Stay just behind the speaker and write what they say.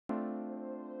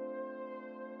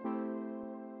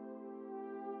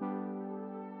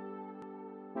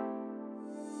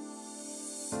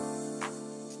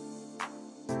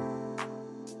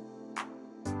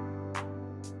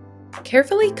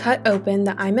Carefully cut open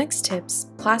the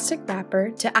IMCStips plastic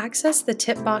wrapper to access the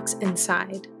tip box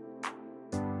inside.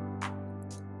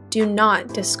 Do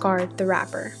not discard the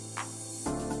wrapper.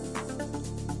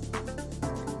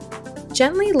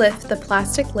 Gently lift the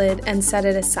plastic lid and set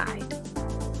it aside.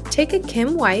 Take a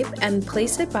Kim wipe and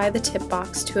place it by the tip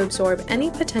box to absorb any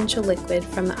potential liquid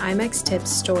from the IMCStips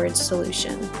storage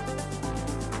solution.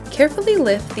 Carefully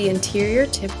lift the interior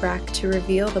tip rack to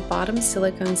reveal the bottom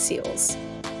silicone seals.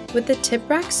 With the tip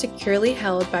rack securely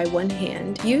held by one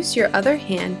hand, use your other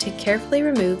hand to carefully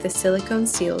remove the silicone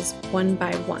seals one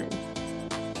by one.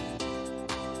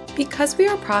 Because we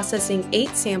are processing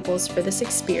 8 samples for this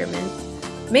experiment,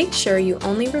 make sure you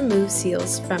only remove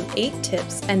seals from 8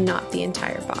 tips and not the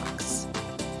entire box.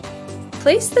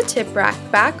 Place the tip rack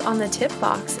back on the tip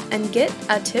box and get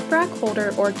a tip rack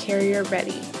holder or carrier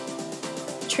ready.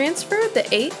 Transfer the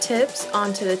 8 tips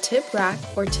onto the tip rack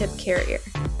or tip carrier.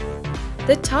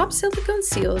 The top silicone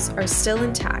seals are still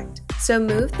intact, so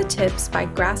move the tips by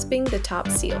grasping the top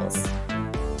seals.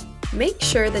 Make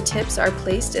sure the tips are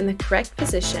placed in the correct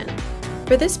position.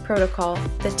 For this protocol,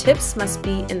 the tips must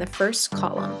be in the first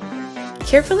column.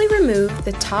 Carefully remove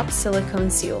the top silicone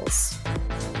seals.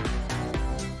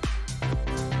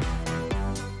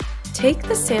 Take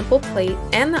the sample plate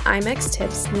and the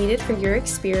IMCStips needed for your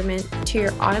experiment to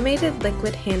your automated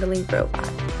liquid handling robot.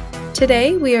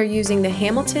 Today, we are using the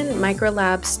Hamilton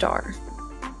Microlab Star.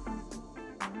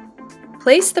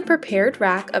 Place the prepared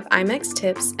rack of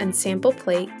IMCStips and sample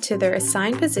plate to their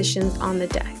assigned positions on the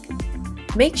deck.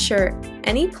 Make sure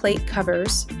any plate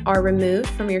covers are removed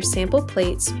from your sample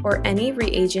plates or any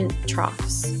reagent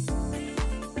troughs.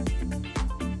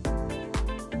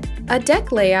 A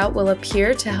deck layout will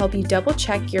appear to help you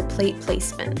double-check your plate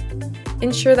placement.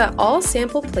 Ensure that all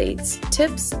sample plates,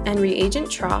 tips, and reagent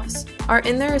troughs are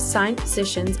in their assigned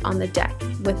positions on the deck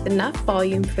with enough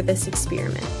volume for this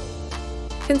experiment.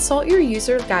 Consult your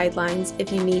user guidelines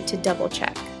if you need to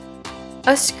double-check.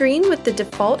 A screen with the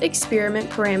default experiment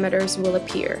parameters will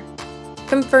appear.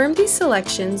 Confirm these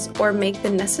selections or make the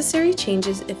necessary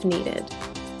changes if needed.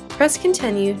 Press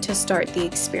Continue to start the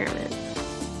experiment.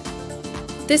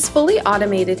 This fully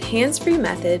automated hands-free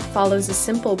method follows a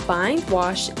simple bind,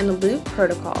 wash, and loop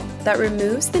protocol that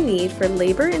removes the need for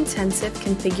labor-intensive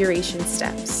configuration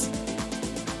steps.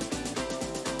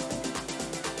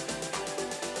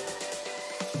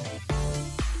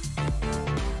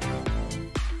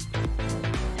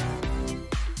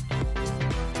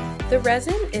 The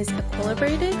resin is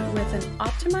equilibrated with an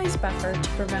optimized buffer to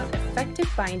promote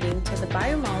effective binding to the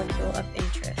biomolecule of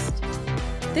interest.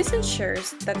 This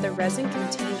ensures that the resin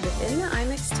contained within the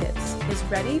IMCStips is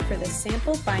ready for the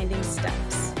sample binding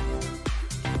steps.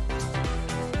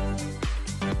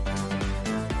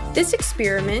 This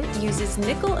experiment uses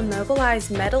nickel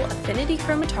immobilized metal affinity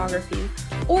chromatography,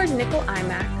 or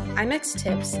Ni-IMAC,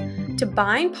 IMCStips to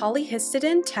bind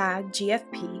polyhistidine tag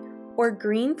GFP, or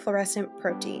green fluorescent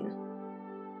protein.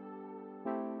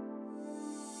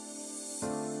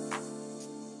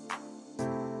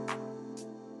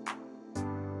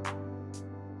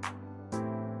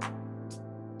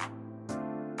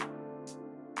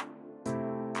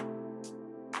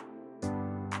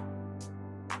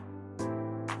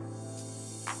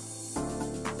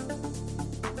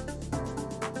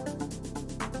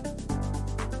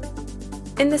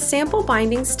 In the sample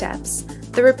binding steps,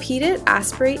 the repeated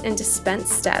aspirate and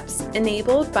dispense steps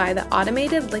enabled by the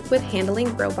automated liquid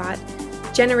handling robot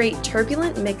generate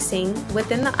turbulent mixing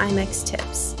within the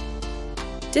IMCStips.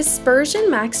 Dispersion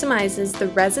maximizes the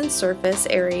resin surface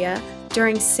area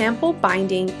during sample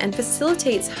binding and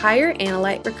facilitates higher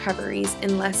analyte recoveries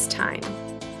in less time.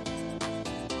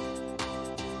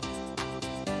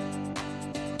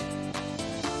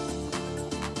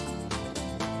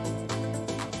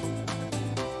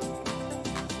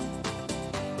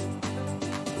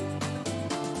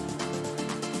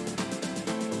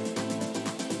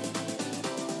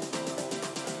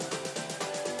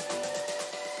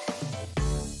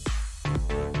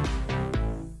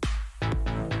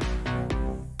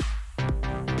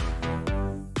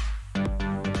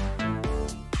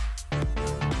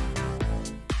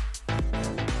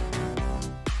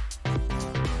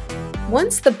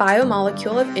 Once the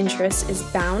biomolecule of interest is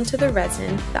bound to the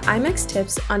resin, the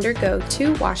IMCStips undergo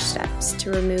 2 wash steps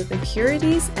to remove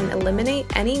impurities and eliminate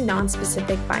any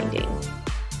nonspecific binding.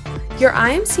 Your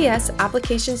IMCS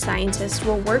application scientist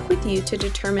will work with you to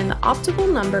determine the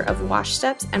optimal number of wash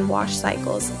steps and wash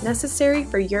cycles necessary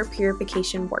for your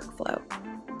purification workflow.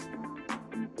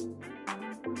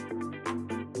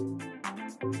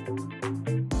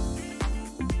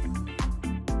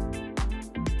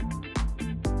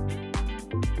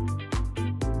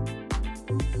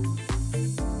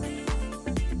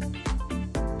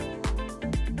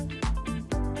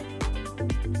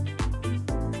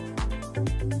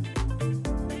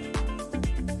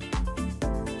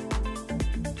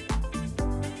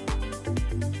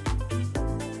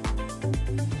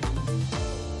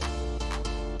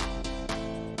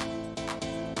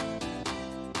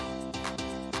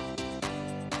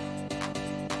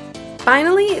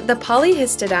 Finally, the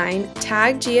polyhistidine,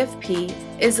 tagged GFP,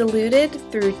 is eluted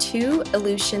through 2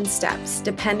 elution steps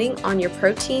depending on your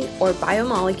protein or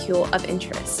biomolecule of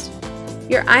interest.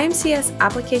 Your IMCS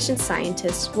application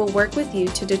scientist will work with you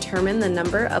to determine the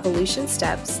number of elution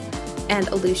steps and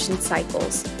elution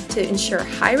cycles to ensure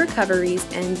high recoveries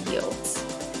and yields.